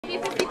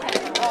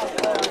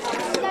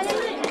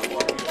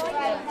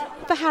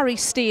For Harry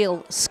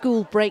Steele,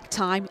 school break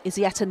time is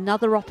yet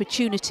another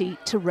opportunity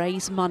to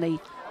raise money.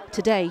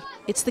 Today,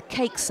 it's the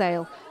cake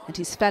sale, and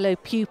his fellow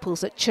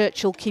pupils at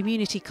Churchill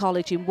Community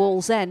College in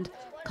Wallsend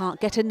can't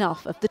get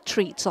enough of the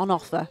treats on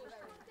offer.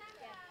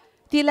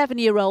 The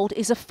 11-year-old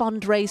is a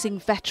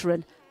fundraising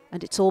veteran,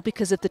 and it's all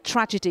because of the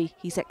tragedy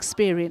he's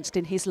experienced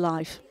in his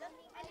life.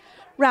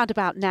 Round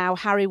about now,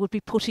 Harry would be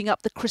putting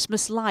up the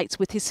Christmas lights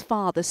with his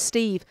father,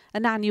 Steve,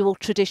 an annual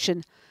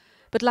tradition.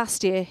 But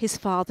last year, his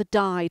father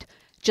died,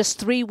 just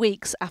 3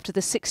 weeks after the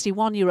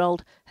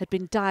 61-year-old had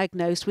been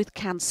diagnosed with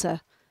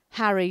cancer.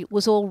 Harry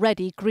was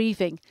already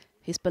grieving.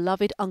 His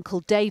beloved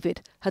Uncle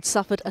David had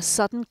suffered a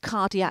sudden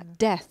cardiac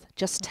death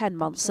just 10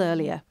 months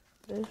earlier.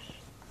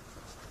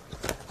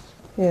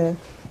 Yeah,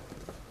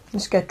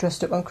 just get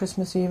dressed up on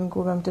Christmas Eve and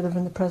go around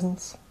delivering the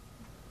presents.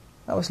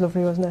 That was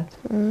lovely, wasn't it?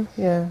 Mm.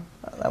 Yeah,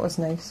 that was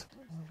nice.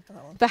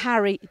 For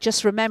Harry,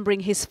 just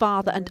remembering his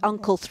father and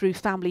uncle through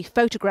family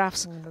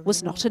photographs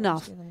was not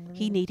enough.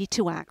 He needed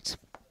to act.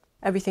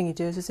 Everything he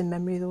does is in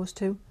memory of those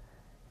two.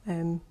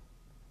 We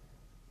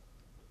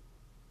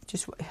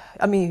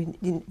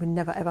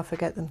never ever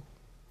forget them.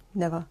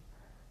 Never.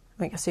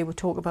 Like I say, we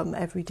talk about them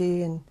every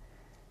day,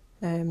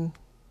 and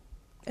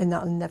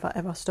that'll never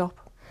ever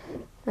stop.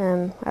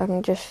 I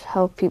can just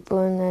help people,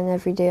 and then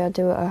every day I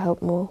do it, I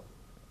help more.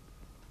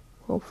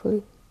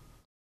 Hopefully.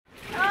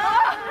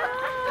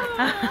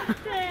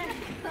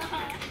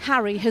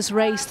 Harry has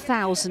raised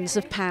thousands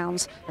of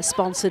pounds, a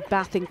sponsored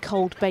bath in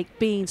cold baked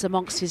beans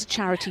amongst his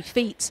charity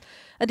feats,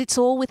 and it's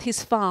all with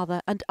his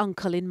father and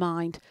uncle in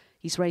mind.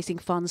 He's raising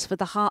funds for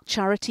the heart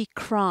charity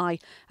Cry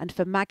and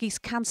for Maggie's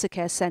Cancer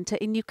Care Centre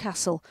in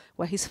Newcastle,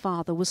 where his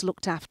father was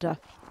looked after.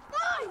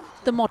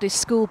 The modest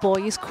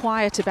schoolboy is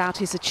quiet about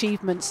his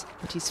achievements,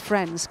 but his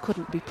friends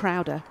couldn't be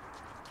prouder.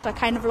 I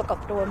kind of look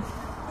up to him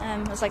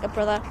as like a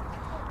brother.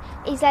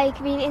 He's like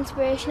really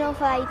inspirational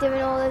for like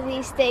doing all of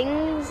these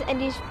things,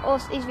 and he's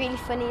really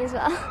funny as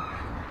well.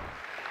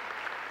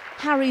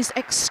 Harry's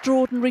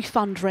extraordinary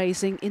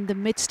fundraising in the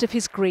midst of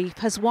his grief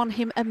has won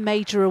him a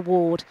major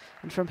award,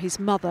 and from his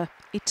mother,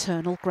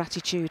 eternal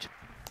gratitude.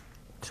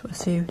 That's what I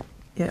say.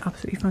 You're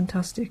absolutely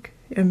fantastic.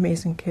 You're an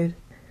amazing kid.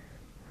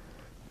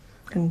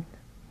 And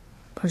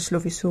I just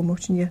love you so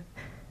much, and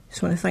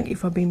just want to thank you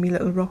for being my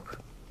little rock.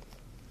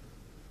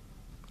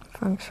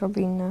 Thanks for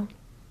being there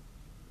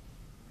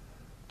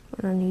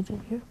when I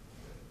needed you.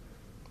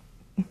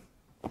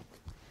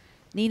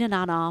 Nina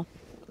Nanar,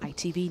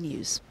 ITV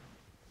News.